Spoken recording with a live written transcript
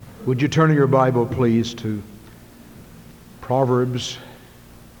Would you turn in your Bible, please, to Proverbs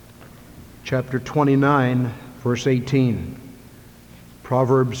chapter 29, verse 18.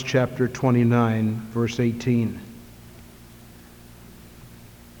 Proverbs chapter 29, verse 18.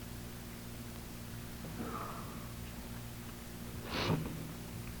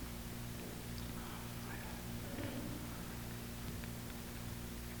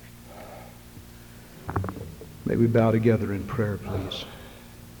 May we bow together in prayer, please.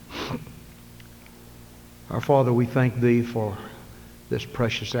 Our Father, we thank Thee for this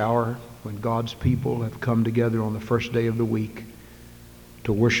precious hour when God's people have come together on the first day of the week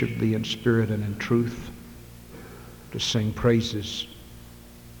to worship Thee in spirit and in truth, to sing praises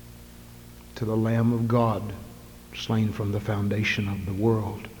to the Lamb of God, slain from the foundation of the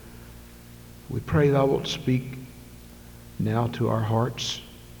world. We pray Thou wilt speak now to our hearts,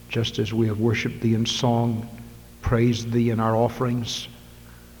 just as we have worshiped Thee in song, praised Thee in our offerings.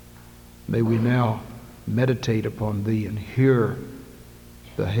 May we now meditate upon Thee and hear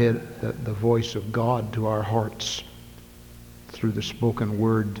the voice of God to our hearts through the spoken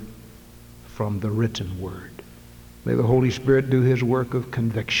word from the written word. May the Holy Spirit do His work of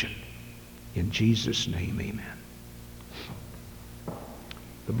conviction. In Jesus' name, amen.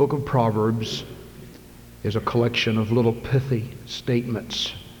 The book of Proverbs is a collection of little pithy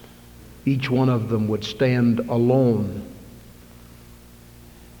statements. Each one of them would stand alone.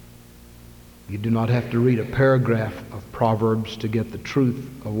 You do not have to read a paragraph of Proverbs to get the truth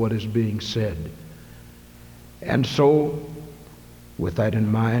of what is being said. And so, with that in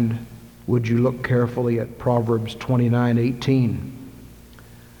mind, would you look carefully at Proverbs 29:18?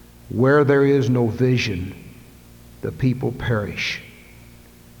 Where there is no vision, the people perish.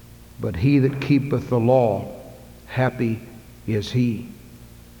 But he that keepeth the law, happy is he.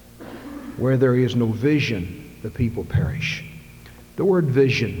 Where there is no vision, the people perish. The word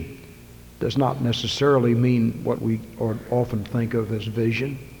vision does not necessarily mean what we often think of as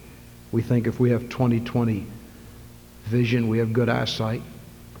vision. We think if we have 20/20 vision, we have good eyesight.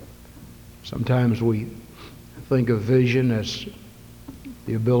 Sometimes we think of vision as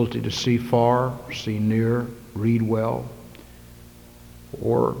the ability to see far, see near, read well,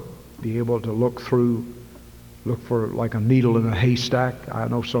 or be able to look for like a needle in a haystack. I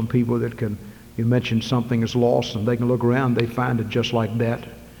know some people that you mention something is lost and they can look around, they find it just like that.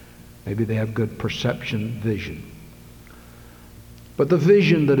 Maybe they have good perception, vision. But the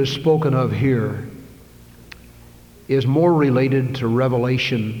vision that is spoken of here is more related to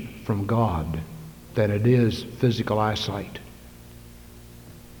revelation from God than it is physical eyesight.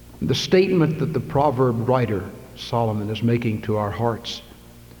 The statement that the proverb writer, Solomon, is making to our hearts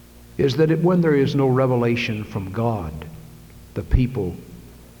is that when there is no revelation from God, the people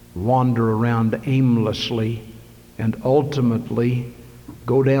wander around aimlessly and ultimately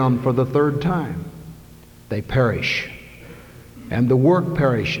go down for the third time. They perish, and the work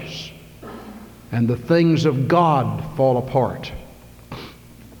perishes, and the things of God fall apart.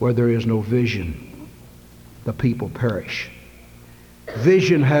 Where there is no vision, the people perish.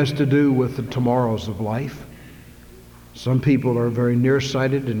 Vision has to do with the tomorrows of life. Some people are very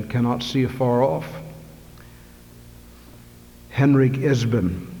nearsighted and cannot see afar off. Henrik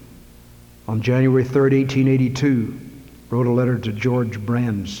Esben, on January 3rd, 1882, wrote a letter to George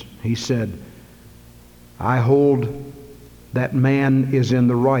Brands. He said, I hold that man is in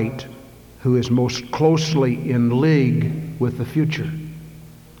the right who is most closely in league with the future.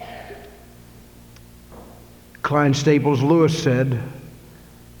 Klein Staples Lewis said,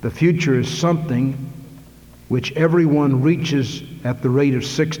 the future is something which everyone reaches at the rate of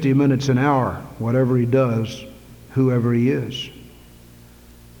 60 minutes an hour, whatever he does, whoever he is.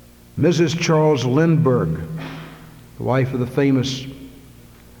 Mrs. Charles Lindbergh, the wife of the famous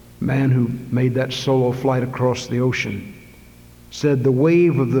man who made that solo flight across the ocean, said the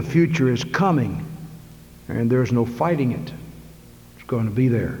wave of the future is coming and there's no fighting it. It's going to be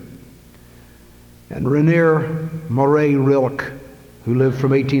there. And Rainier Moray Rilke, who lived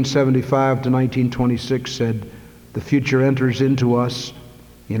from 1875 to 1926, said the future enters into us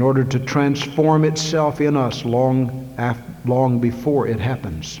in order to transform itself in us long before it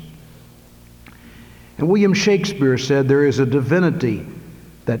happens. And William Shakespeare said there is a divinity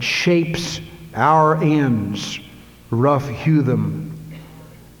that shapes our ends, rough hew them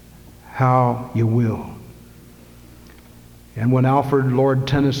how you will. And when Alfred Lord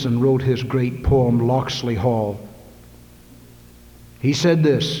Tennyson wrote his great poem Locksley Hall, he said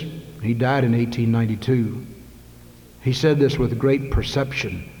this. He died in 1892. He said this with great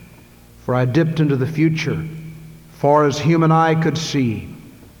perception. For I dipped into the future, far as human eye could see,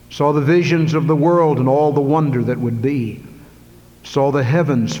 saw the visions of the world and all the wonder that would be. saw the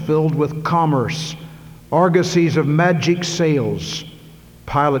heavens filled with commerce, argosies of magic sails,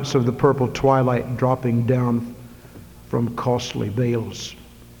 pilots of the purple twilight dropping down from costly veils.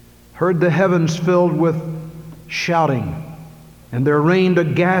 Heard the heavens filled with shouting, and there rained a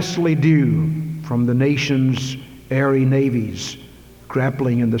ghastly dew from the nation's airy navies,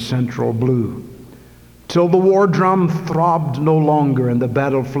 grappling in the central blue, till the war drum throbbed no longer and the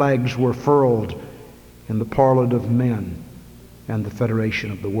battle flags were furled in the parliament of men and the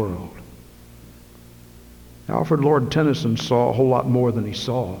federation of the world. Alfred Lord Tennyson saw a whole lot more than he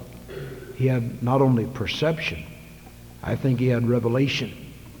saw. He had not only perception, I think he had revelation.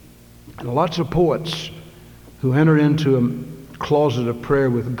 And lots of poets who enter into a closet of prayer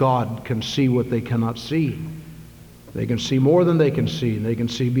with God can see what they cannot see. They can see more than they can see, and they can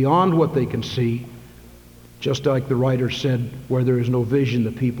see beyond what they can see. Just like the writer said, where there is no vision,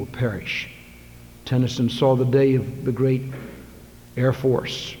 the people perish. Tennyson saw the day of the great Air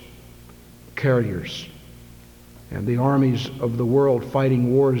Force carriers and the armies of the world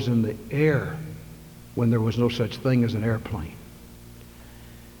fighting wars in the air when there was no such thing as an airplane.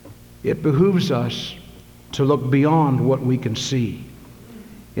 It behooves us to look beyond what we can see.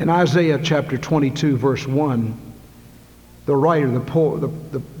 In Isaiah chapter 22, verse 1, the writer, the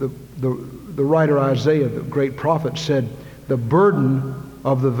writer Isaiah, the great prophet, said, the burden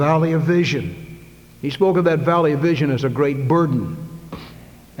of the valley of vision. He spoke of that valley of vision as a great burden.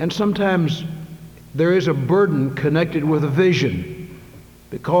 And sometimes there is a burden connected with a vision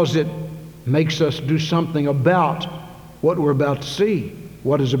because it makes us do something about what we're about to see,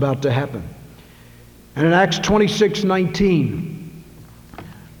 what is about to happen. And in Acts 26:19,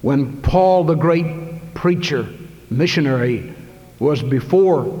 when Paul, the great preacher, missionary, was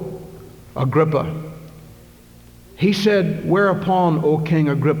before Agrippa, he said, whereupon, O King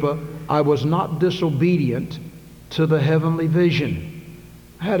Agrippa, I was not disobedient to the heavenly vision.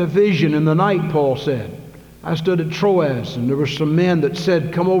 I had a vision in the night, Paul said. I stood at Troas, and there were some men that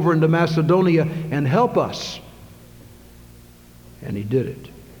said, come over into Macedonia and help us. And he did it.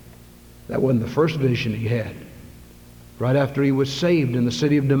 That wasn't the first vision he had. Right after he was saved in the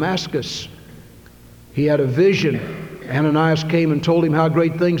city of Damascus, he had a vision. Ananias came and told him how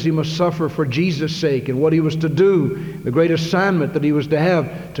great things he must suffer for Jesus' sake and what he was to do, the great assignment that he was to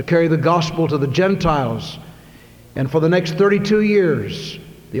have to carry the gospel to the Gentiles. And for the next 32 years,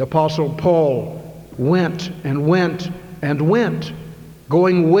 the Apostle Paul went and went and went,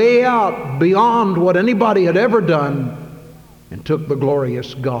 going way out beyond what anybody had ever done, and took the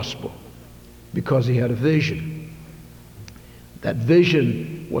glorious gospel because he had a vision. That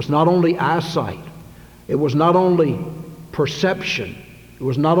vision was not only eyesight, it was not only perception, it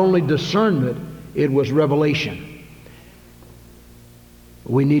was not only discernment, it was revelation.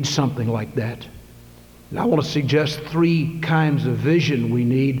 We need something like that. And I want to suggest three kinds of vision we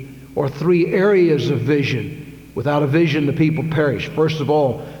need, or three areas of vision. Without a vision, the people perish. First of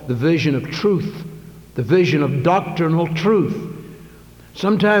all, the vision of truth, the vision of doctrinal truth.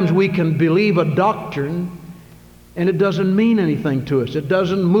 Sometimes we can believe a doctrine and it doesn't mean anything to us. It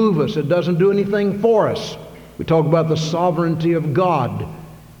doesn't move us. It doesn't do anything for us. We talk about the sovereignty of God,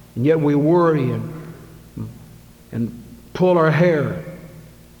 and yet we worry and pull our hair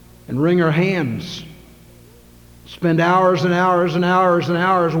and wring our hands, spend hours and hours and hours and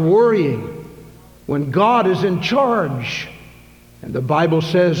hours worrying when God is in charge. And the Bible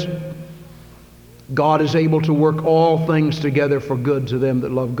says God is able to work all things together for good to them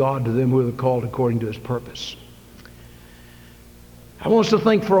that love God, to them who are called according to His purpose. I want us to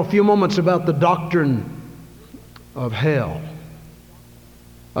think for a few moments about the doctrine of hell.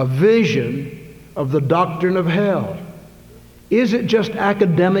 A vision of the doctrine of hell. Is it just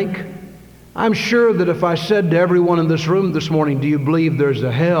academic? I'm sure that if I said to everyone in this room this morning, do you believe there's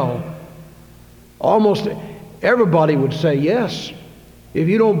a hell? Almost everybody would say yes. If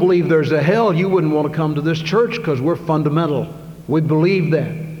you don't believe there's a hell, you wouldn't want to come to this church because we're fundamental. We believe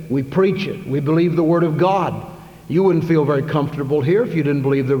that. We preach it. We believe the Word of God. You wouldn't feel very comfortable here if you didn't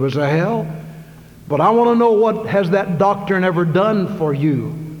believe there was a hell. But I want to know, what has that doctrine ever done for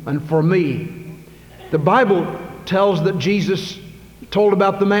you and for me? The Bible tells that Jesus told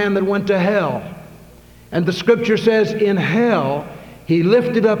about the man that went to hell. And the Scripture says in hell, he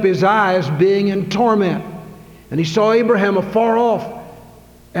lifted up his eyes being in torment. And he saw Abraham afar off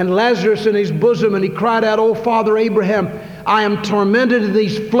and Lazarus in his bosom, and he cried out, "O Father Abraham, I am tormented in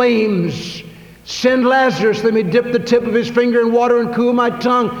these flames. Send Lazarus, let me dip the tip of his finger in water and cool my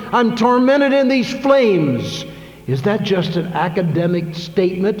tongue. I'm tormented in these flames." Is that just an academic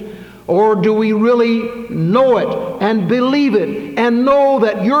statement? Or do we really know it and believe it and know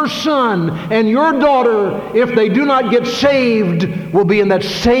that your son and your daughter, if they do not get saved, will be in that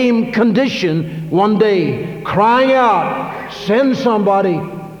same condition one day, crying out, send somebody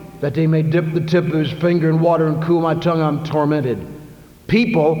that they may dip the tip of his finger in water and cool my tongue, I'm tormented.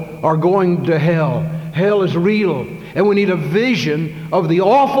 People are going to hell. Hell is real. And we need a vision of the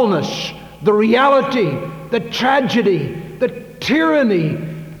awfulness, the reality, the tragedy, the tyranny,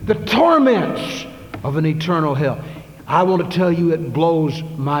 the torments of an eternal hell. I want to tell you, it blows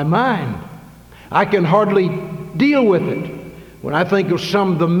my mind. I can hardly deal with it. When I think of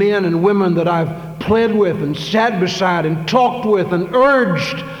some of the men and women that I've pled with and sat beside and talked with and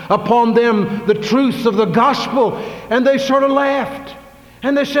urged upon them the truths of the gospel, and they sort of laughed.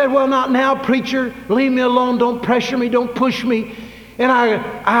 And they said, well, not now, preacher. Leave me alone. Don't pressure me. Don't push me. And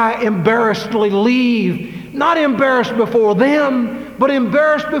I embarrassedly leave. Not embarrassed before them, but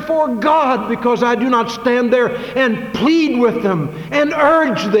embarrassed before God, because I do not stand there and plead with them and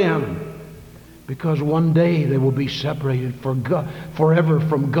urge them. Because one day they will be separated forever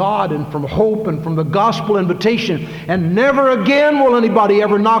from God and from hope and from the gospel invitation. And never again will anybody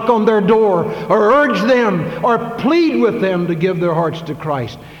ever knock on their door or urge them or plead with them to give their hearts to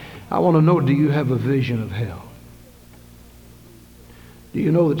Christ. I want to know, do you have a vision of hell? Do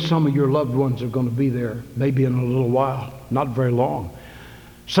you know that some of your loved ones are going to be there maybe in a little while, not very long?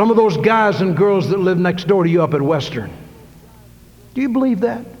 Some of those guys and girls that live next door to you up at Western. Do you believe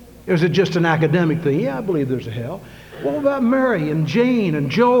that? Or is it just an academic thing? Yeah, I believe there's a hell. What about Mary and Jane and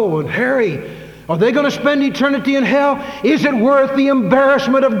Joe and Harry? Are they going to spend eternity in hell? Is it worth the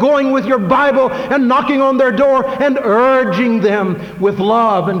embarrassment of going with your Bible and knocking on their door and urging them with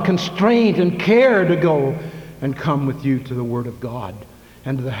love and constraint and care to go and come with you to the Word of God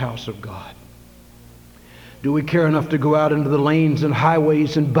and to the house of God? Do we care enough to go out into the lanes and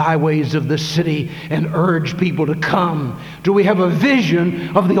highways and byways of this city and urge people to come? Do we have a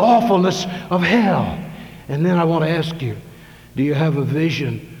vision of the awfulness of hell? And then I want to ask you, do you have a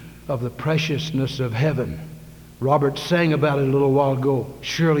vision of the preciousness of heaven? Robert sang about it a little while ago.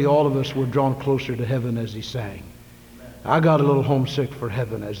 Surely all of us were drawn closer to heaven as he sang. I got a little homesick for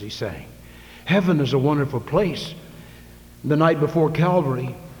heaven as he sang. Heaven is a wonderful place. The night before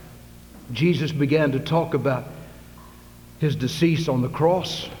Calvary, Jesus began to talk about his decease on the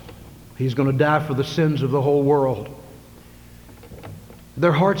cross. He's going to die for the sins of the whole world.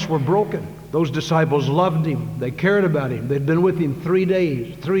 Their hearts were broken. Those disciples loved him. They cared about him. They'd been with him 3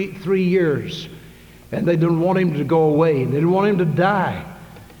 days, three years. And they didn't want him to go away. They didn't want him to die.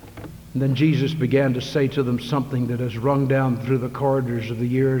 And then Jesus began to say to them something that has rung down through the corridors of the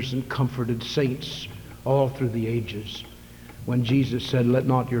years and comforted saints all through the ages. When Jesus said, let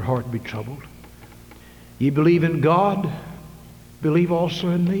not your heart be troubled. Ye believe in God, believe also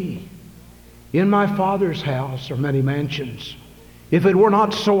in me. In my Father's house are many mansions. If it were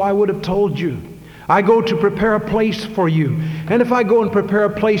not so, I would have told you. I go to prepare a place for you. And if I go and prepare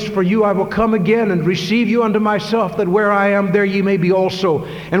a place for you, I will come again and receive you unto myself, that where I am, there ye may be also.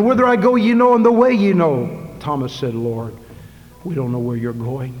 And whither I go, ye know, and the way ye know. Thomas said, Lord, we don't know where you're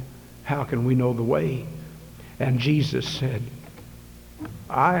going. How can we know the way? And Jesus said,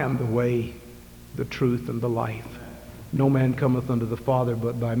 I am the way, the truth, and the life. No man cometh unto the Father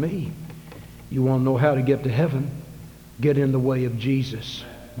but by me. You want to know how to get to heaven? Get in the way of Jesus.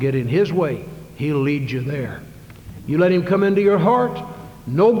 Get in his way. He'll lead you there. You let him come into your heart,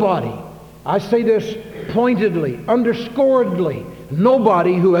 nobody, I say this pointedly, underscoredly,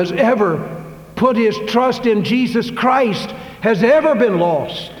 nobody who has ever put his trust in Jesus Christ has ever been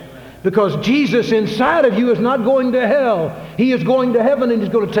lost. Because Jesus inside of you is not going to hell. He is going to heaven, and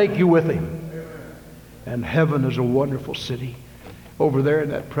he's going to take you with him. And heaven is a wonderful city. Over there in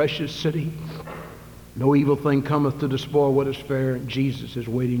that precious city, no evil thing cometh to despoil what is fair, and Jesus is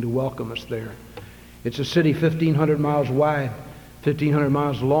waiting to welcome us there. It's a city 1,500 miles wide, 1,500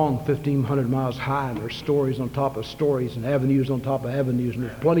 miles long, 1,500 miles high, and there's stories on top of stories and avenues on top of avenues, and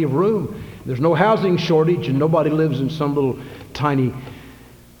there's plenty of room. There's no housing shortage, and nobody lives in some little tiny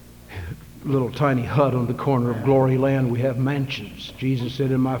hut on the corner of Glory Land. We have mansions. Jesus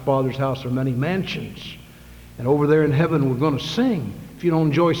said, in my Father's house are many mansions. And over there in heaven, we're going to sing. If you don't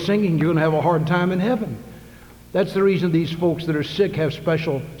enjoy singing, you're going to have a hard time in heaven. That's the reason these folks that are sick have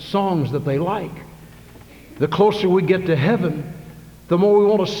special songs that they like. The closer we get to heaven, the more we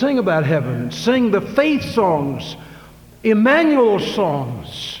want to sing about heaven and sing the faith songs, Emmanuel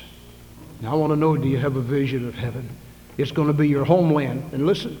songs. Now I want to know, do you have a vision of heaven? It's going to be your homeland. And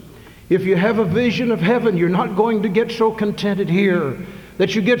listen, if you have a vision of heaven, you're not going to get so contented here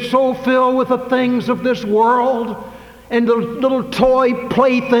that you get so filled with the things of this world and the little toy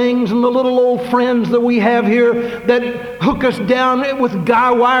playthings and the little old friends that we have here that hook us down with guy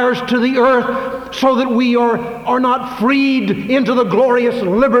wires to the earth so that we are not freed into the glorious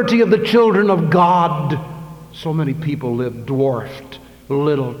liberty of the children of God. So many people live dwarfed,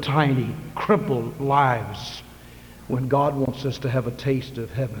 little, tiny, crippled lives when God wants us to have a taste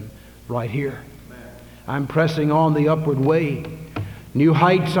of heaven right here. I'm pressing on the upward way. New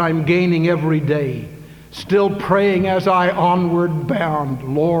heights I'm gaining every day. Still praying as I onward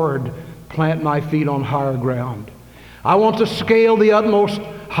bound. Lord, plant my feet on higher ground. I want to scale the utmost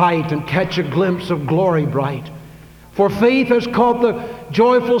height and catch a glimpse of glory bright. For faith has caught the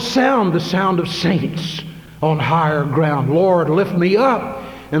joyful sound, the sound of saints on higher ground. Lord, lift me up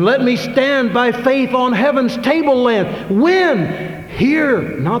and let me stand by faith on heaven's tableland. When? Here,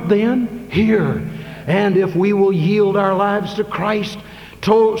 not then, here. And if we will yield our lives to Christ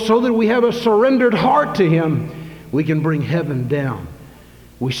so that we have a surrendered heart to Him, we can bring heaven down.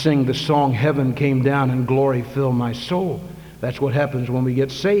 We sing the song, Heaven Came Down and Glory Filled My Soul. That's what happens when we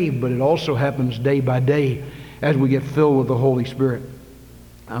get saved, but it also happens day by day as we get filled with the Holy Spirit.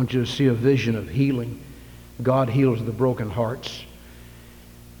 I want you to see a vision of healing. God heals the broken hearts.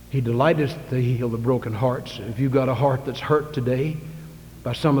 He delighteth to heal the broken hearts. If you've got a heart that's hurt today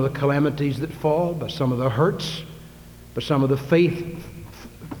by some of the calamities that fall, by some of the hurts, by some of the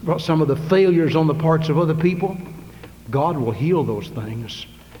failures on the parts of other people, God will heal those things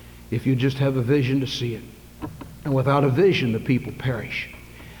if you just have a vision to see it. And without a vision, the people perish.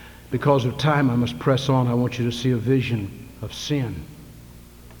 Because of time, I must press on. I want you to see a vision of sin.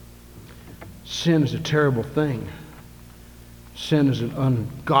 Sin is a terrible thing. Sin is an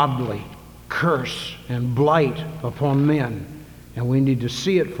ungodly curse and blight upon men. And we need to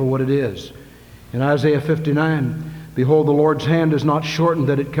see it for what it is. In Isaiah 59, behold, the Lord's hand is not shortened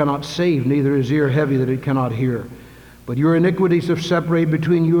that it cannot save, neither his ear heavy that it cannot hear. But your iniquities have separated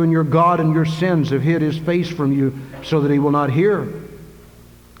between you and your God, and your sins have hid his face from you so that he will not hear.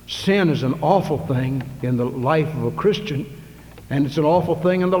 Sin is an awful thing in the life of a Christian, and it's an awful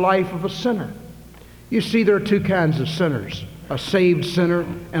thing in the life of a sinner. You see, there are two kinds of sinners, a saved sinner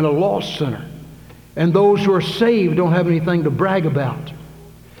and a lost sinner. And those who are saved don't have anything to brag about.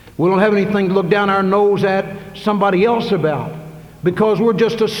 We don't have anything to look down our nose at somebody else about, because we're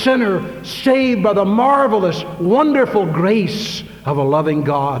just a sinner saved by the marvelous, wonderful grace of a loving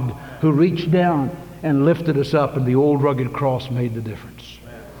God who reached down and lifted us up, and the old rugged cross made the difference.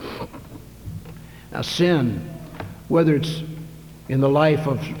 Now, sin, whether it's in the life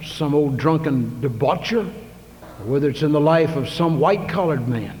of some old drunken debaucher, or whether it's in the life of some white-collared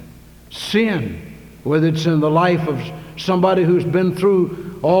man, sin, whether it's in the life of somebody who's been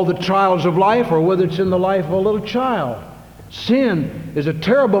through all the trials of life, or whether it's in the life of a little child, sin is a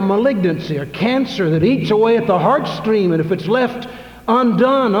terrible malignancy, a cancer that eats away at the heartstream, and if it's left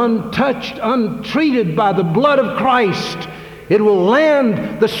undone, untouched, untreated by the blood of Christ, it will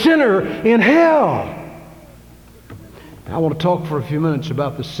land the sinner in hell. I want to talk for a few minutes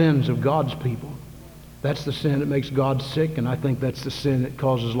about the sins of God's people. That's the sin that makes God sick, and I think that's the sin that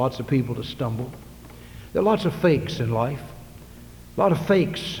causes lots of people to stumble. There are lots of fakes in life. A lot of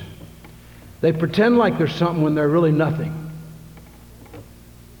fakes. They pretend like they're something when they're really nothing.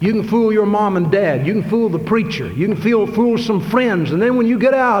 You can fool your mom and dad. You can fool the preacher. You can fool some friends. And then when you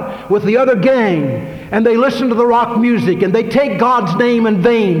get out with the other gang and they listen to the rock music and they take God's name in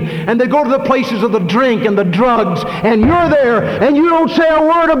vain and they go to the places of the drink and the drugs and you're there and you don't say a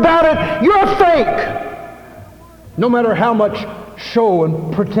word about it, you're fake. No matter how much show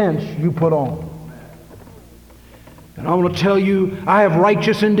and pretense you put on. And I want to tell you, I have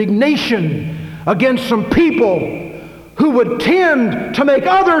righteous indignation against some people who would tend to make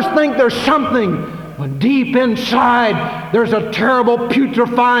others think there's something when deep inside there's a terrible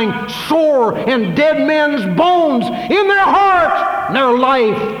putrefying sore and dead men's bones in their heart and their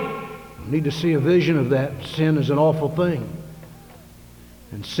life. We need to see a vision of that. Sin is an awful thing.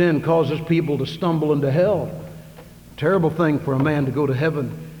 And sin causes people to stumble into hell. Terrible thing for a man to go to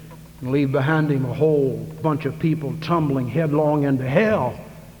heaven and leave behind him a whole bunch of people tumbling headlong into hell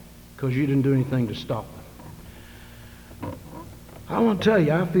because you didn't do anything to stop them. I want to tell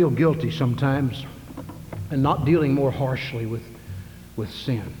you, I feel guilty sometimes in not dealing more harshly with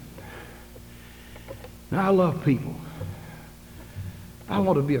sin. Now, I love people. I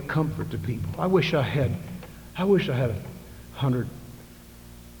want to be a comfort to people. I wish I had 100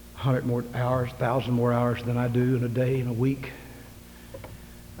 more hours, 1,000 more hours than I do in a day, in a week.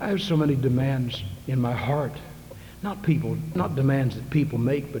 I have so many demands in my heart. Not demands that people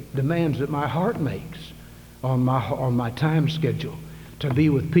make, but demands that my heart makes on my time schedule to be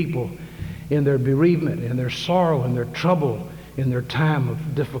with people. in their bereavement, in their sorrow, in their trouble, in their time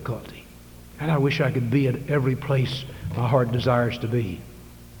of difficulty. And I wish I could be at every place my heart desires to be.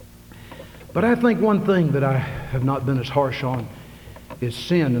 But I think one thing that I have not been as harsh on is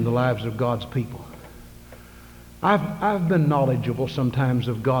sin in the lives of God's people. I've been knowledgeable sometimes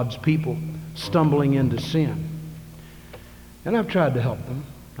of God's people stumbling into sin. And I've tried to help them.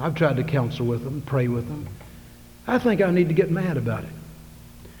 I've tried to counsel with them, pray with them. I think I need to get mad about it.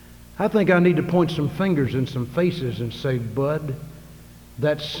 I think I need to point some fingers in some faces and say, bud,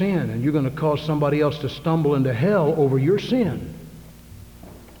 that's sin, and you're going to cause somebody else to stumble into hell over your sin.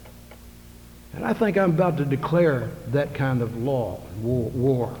 And I think I'm about to declare that kind of law,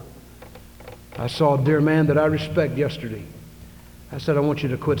 war. I saw a dear man that I respect yesterday. I said, I want you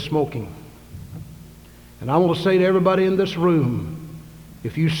to quit smoking. And I want to say to everybody in this room,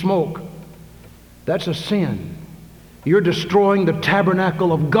 if you smoke, that's a sin. You're destroying the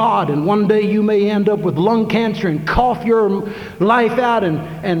tabernacle of God, and one day you may end up with lung cancer and cough your life out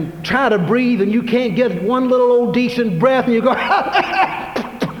and try to breathe, and you can't get one little old decent breath, and you go,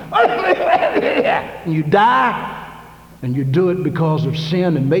 and you die, and you do it because of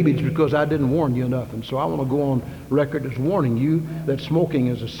sin, and maybe it's because I didn't warn you enough. And so I want to go on record as warning you that smoking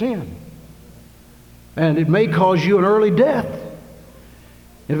is a sin. And it may cause you an early death.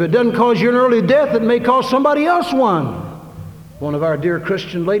 If it doesn't cause you an early death, it may cause somebody else one. One of our dear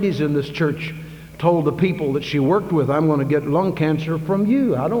Christian ladies in this church told the people that she worked with, I'm going to get lung cancer from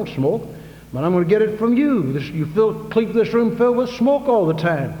you. I don't smoke, but I'm going to get it from you. You keep this room filled with smoke all the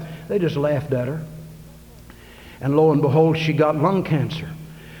time. They just laughed at her. And lo and behold, she got lung cancer.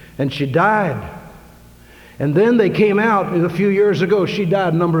 And she died. And then they came out a few years ago. She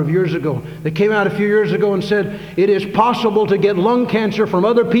died a number of years ago. They came out a few years ago and said, it is possible to get lung cancer from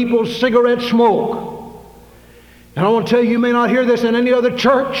other people's cigarette smoke. And I want to tell you, you may not hear this in any other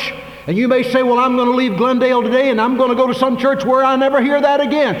church. And you may say, well, I'm going to leave Glendale today and I'm going to go to some church where I never hear that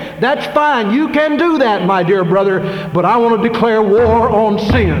again. That's fine. You can do that, my dear brother. But I want to declare war on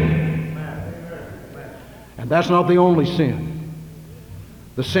sin. And that's not the only sin.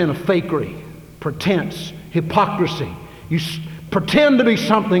 The sin of fakery, pretense, hypocrisy. You pretend to be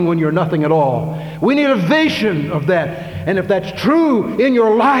something when you're nothing at all. We need a vision of that. And if that's true in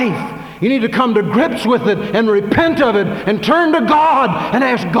your life, you need to come to grips with it and repent of it and turn to God and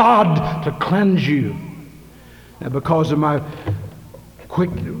ask God to cleanse you. And because of my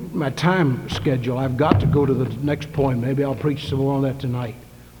time schedule, I've got to go to the next point. Maybe I'll preach some more on that tonight.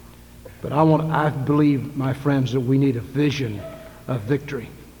 But I believe, my friends, that we need a vision of victory.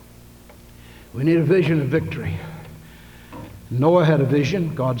 We need a vision of victory. Noah had a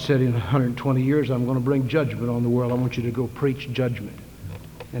vision. God said, in 120 years, I'm going to bring judgment on the world. I want you to go preach judgment.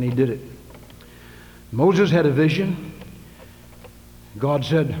 And he did it. Moses had a vision. God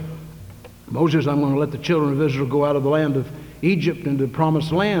said, Moses, I'm going to let the children of Israel go out of the land of Egypt into the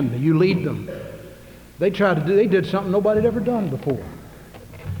promised land. You lead them. They did something nobody had ever done before.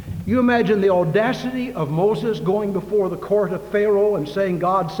 You imagine the audacity of Moses going before the court of Pharaoh and saying,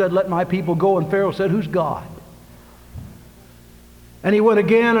 God said, let my people go. And Pharaoh said, who's God? And he went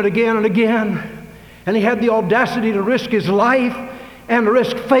again and again and again. And he had the audacity to risk his life and to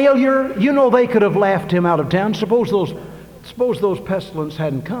risk failure. You know, they could have laughed him out of town. Suppose those pestilence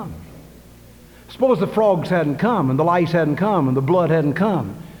hadn't come. Suppose the frogs hadn't come and the lice hadn't come and the blood hadn't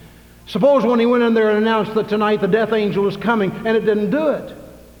come. Suppose when he went in there and announced that tonight the death angel was coming and it didn't do it.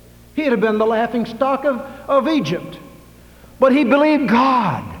 He'd have been the laughing stock of Egypt. But he believed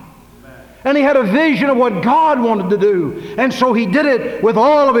God. And he had a vision of what God wanted to do. And so he did it with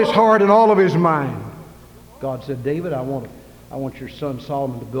all of his heart and all of his mind. God said, David, I want your son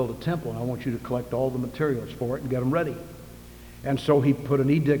Solomon to build a temple, and I want you to collect all the materials for it and get them ready. And so he put an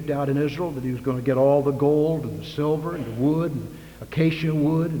edict out in Israel that he was going to get all the gold and the silver and the wood and acacia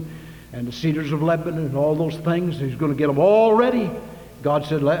wood and the cedars of Lebanon and all those things. He's going to get them all ready. God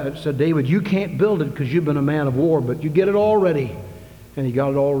said, David, you can't build it because you've been a man of war, but you get it all ready. And he got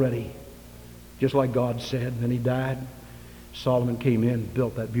it all ready, just like God said. And then he died. Solomon came in and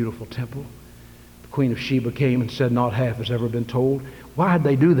built that beautiful temple. The Queen of Sheba came and said, not half has ever been told. Why did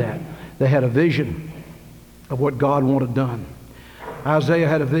they do that? They had a vision of what God wanted done. Isaiah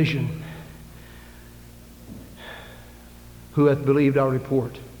had a vision. Who hath believed our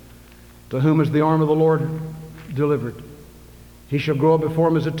report? To whom is the arm of the Lord delivered? He shall grow up before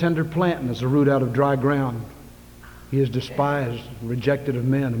him as a tender plant and as a root out of dry ground. He is despised and rejected of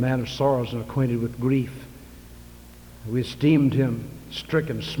men, a man of sorrows and acquainted with grief. We esteemed him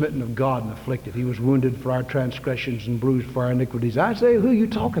stricken, smitten of God, and afflicted. He was wounded for our transgressions and bruised for our iniquities. I say, who are you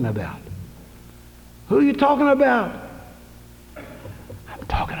talking about? Who are you talking about? I'm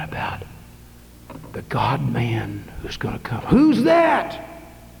talking about the God-man who's going to come. Who's that?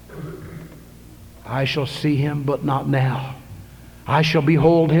 I shall see him, but not now. I shall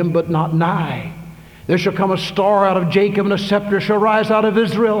behold him, but not nigh. There shall come a star out of Jacob, and a scepter shall rise out of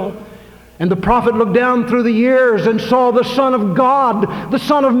Israel. And the prophet looked down through the years and saw the Son of God, the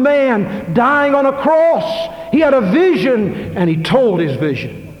Son of Man, dying on a cross. He had a vision, and he told his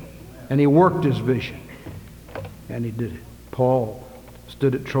vision. And he worked his vision. And he did it. Paul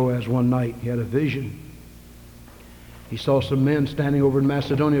stood at Troas one night. He had a vision. He saw some men standing over in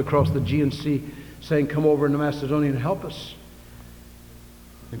Macedonia across the Aegean Sea saying, come over into Macedonia and help us.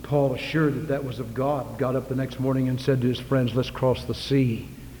 And Paul, assured that that was of God, got up the next morning and said to his friends, let's cross the sea.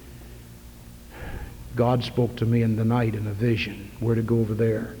 God spoke to me in the night in a vision where to go over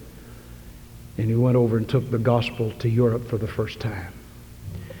there. And he went over and took the gospel to Europe for the first time.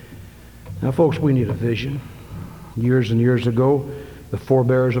 Now, folks, we need a vision. Years and years ago, the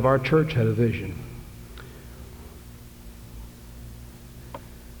forebears of our church had a vision.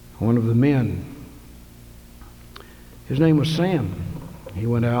 One of the men, his name was Sam. He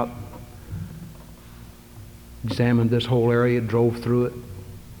went out, examined this whole area, drove through it,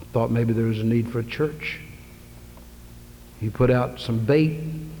 thought maybe there was a need for a church. He put out some bait,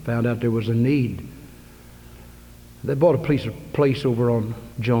 found out there was a need. They bought a place over on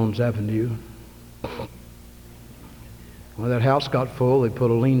Jones Avenue. When that house got full, they put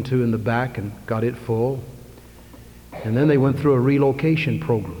a lean-to in the back and got it full. And then they went through a relocation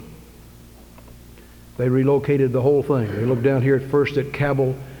program. They relocated the whole thing. They looked down here at first at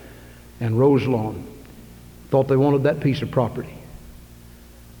Cabell and Roselawn. Thought they wanted that piece of property.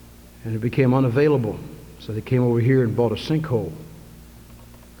 And it became unavailable. So they came over here and bought a sinkhole.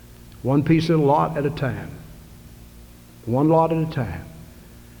 One piece of lot at a time. One lot at a time.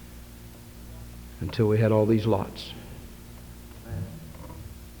 Until we had all these lots.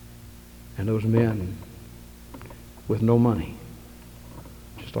 And those men with no money.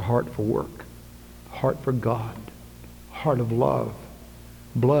 Just a heart for work. A heart for God. A heart of love.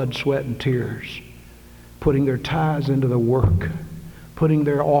 Blood, sweat, and tears. Putting their tithes into the work. Putting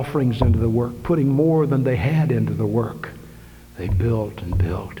their offerings into the work. Putting more than they had into the work. They built and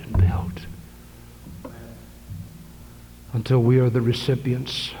built and built. Until we are the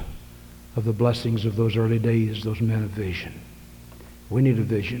recipients of the blessings of those early days, those men of vision. We need a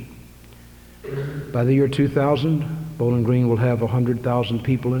vision. By the year 2000, Bowling Green will have 100,000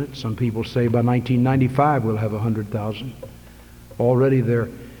 people in it. Some people say by 1995 we'll have 100,000. Already there are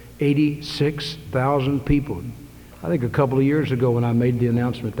 86,000 people. I think a couple of years ago when I made the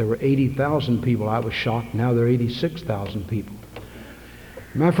announcement there were 80,000 people. I was shocked. Now there are 86,000 people.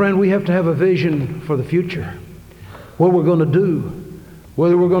 My friend, we have to have a vision for the future. What we're going to do.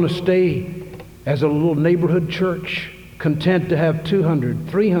 Whether we're going to stay as a little neighborhood church, content to have 200,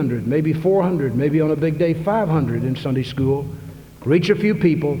 300, maybe 400, maybe on a big day 500 in Sunday school. Reach a few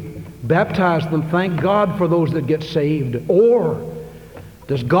people, baptize them, thank God for those that get saved. Or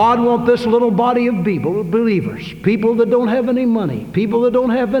does God want this little body of people, believers, people that don't have any money, people that don't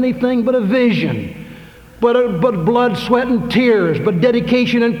have anything but a vision, but blood, sweat, and tears, but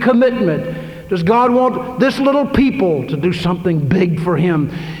dedication and commitment? Does God want this little people to do something big for Him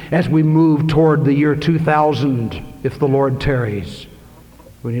as we move toward the year 2000, if the Lord tarries?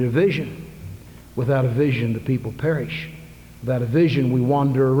 We need a vision. Without a vision, the people perish. Without a vision, we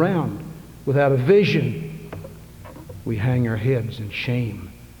wander around. Without a vision, we hang our heads in shame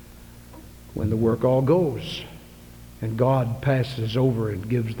when the work all goes and God passes over and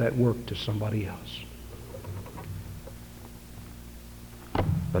gives that work to somebody else.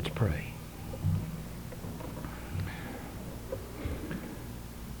 Let's pray.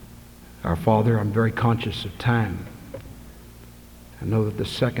 Our Father, I'm very conscious of time. I know that the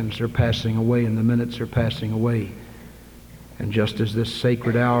seconds are passing away and the minutes are passing away. And just as this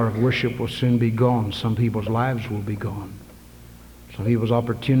sacred hour of worship will soon be gone, some people's lives will be gone. Some people's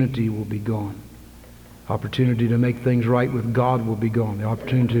opportunity will be gone. Opportunity to make things right with God will be gone. The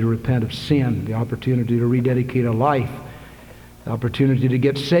opportunity to repent of sin. The opportunity to rededicate a life. The opportunity to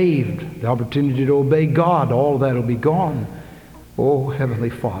get saved. The opportunity to obey God. All of that will be gone. Oh,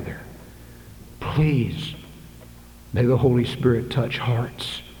 Heavenly Father, please, may the Holy Spirit touch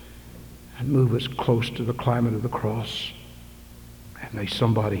hearts and move us close to the climate of the cross. And may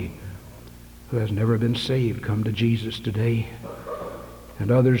somebody who has never been saved come to Jesus today.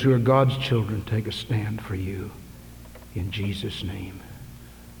 And others who are God's children take a stand for you. In Jesus' name,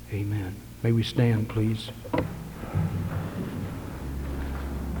 amen. May we stand, please.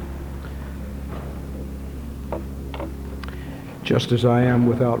 Just as I am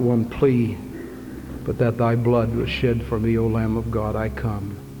without one plea, but that thy blood was shed for me, O Lamb of God, I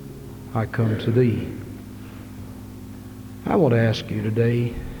come. I come to thee. I want to ask you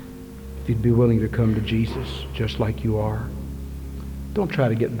today if you'd be willing to come to Jesus just like you are. Don't try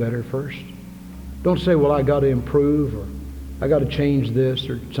to get better first. Don't say, well, I got to improve, or I got to change this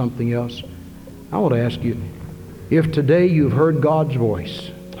or something else. I want to ask you, if today you've heard God's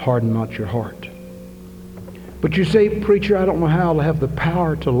voice, harden not your heart. But you say, preacher, I don't know how I'll have the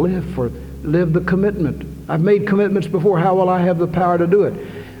power to live the commitment. I've made commitments before. How will I have the power to do it?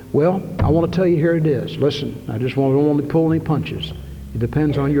 Well, I want to tell you, here it is. Listen, I don't want to pull any punches. It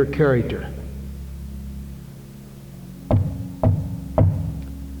depends on your character.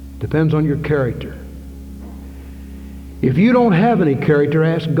 Depends on your character. If you don't have any character,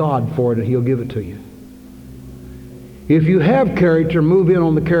 ask God for it and He'll give it to you. If you have character, move in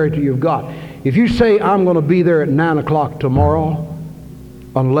on the character you've got. If you say, I'm going to be there at 9 o'clock tomorrow,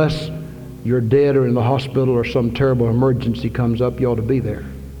 unless you're dead or in the hospital or some terrible emergency comes up, you ought to be there.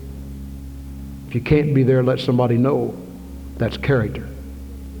 If you can't be there, let somebody know. That's character.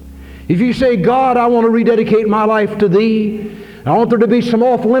 If you say, God, I want to rededicate my life to Thee, I want there to be some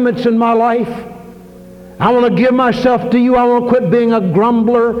off limits in my life, I want to give myself to You, I want to quit being a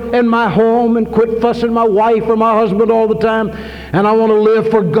grumbler in my home and quit fussing my wife or my husband all the time, and I want to live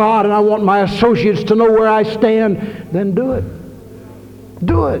for God, and I want my associates to know where I stand, then do it.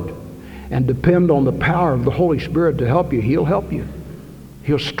 Do it. And depend on the power of the Holy Spirit to help you. He'll help you.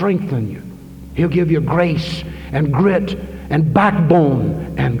 He'll strengthen you. He'll give you grace and grit and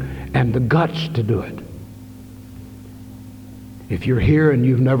backbone and the guts to do it. If you're here and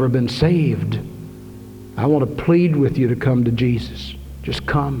you've never been saved, I want to plead with you to come to Jesus. Just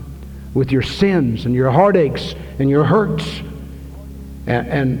come with your sins and your heartaches and your hurts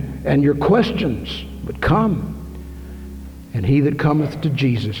and your questions. But come. And he that cometh to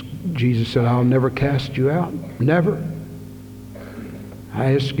Jesus, Jesus said, I'll never cast you out. Never.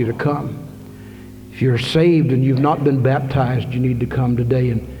 I ask you to come. If you're saved and you've not been baptized, you need to come today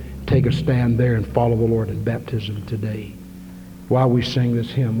and take a stand there and follow the Lord in baptism today. While we sing this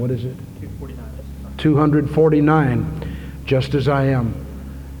hymn, what is it? 249. Just as I am,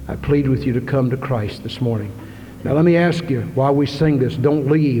 I plead with you to come to Christ this morning. Now let me ask you, while we sing this, don't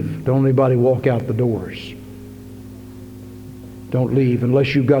leave. Don't anybody walk out the doors. Don't leave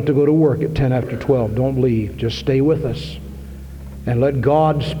unless you've got to go to work at 10 after 12. Don't leave. Just stay with us and let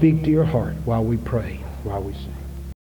God speak to your heart while we pray, while we sing.